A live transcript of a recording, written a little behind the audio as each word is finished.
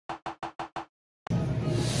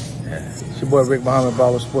It's your boy Rick Mohamed,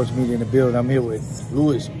 Brawlers Sports Media in the building. I'm here with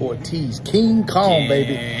Luis Ortiz, King Kong,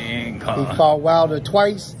 baby. He fought Wilder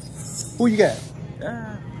twice. Who you got?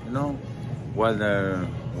 Yeah, you know,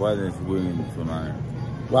 Wilder's winning tonight.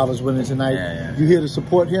 Wilder's winning tonight. Yeah. You here to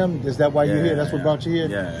support him? Is that why you're here? That's what brought you here?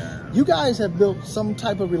 Yeah. You guys have built some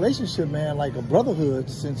type of relationship, man, like a brotherhood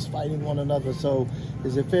since fighting one another. So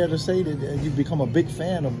is it fair to say that you've become a big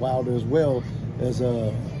fan of Wilder as well as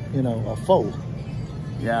a foe?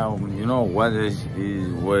 Yeah, you know, Wilder is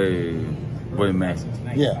way massive.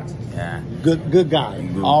 Yeah. Yeah. Good guy.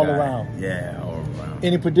 All around. Yeah, all around.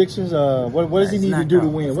 Any predictions? What does he need to do to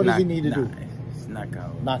win? What does he need to do? It's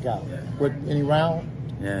knockout. Knockout. Yeah. What, any round?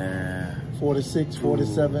 Yeah. 4 to 6, 4 to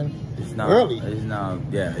 7. It's not early. It's not.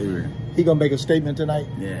 Yeah, early. He gonna make a statement tonight.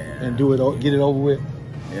 Yeah. And get it over with.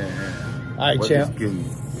 Yeah. All right, champ.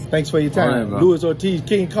 Thanks for your time, right, Luis Ortiz,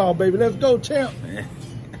 King Kong, baby. Let's go, champ. Yeah.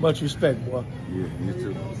 Much respect, boy. Yeah, you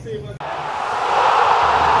too.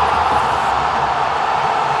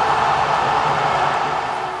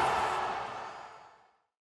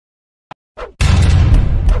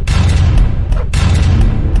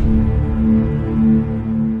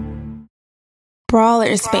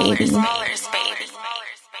 Brawlers, baby.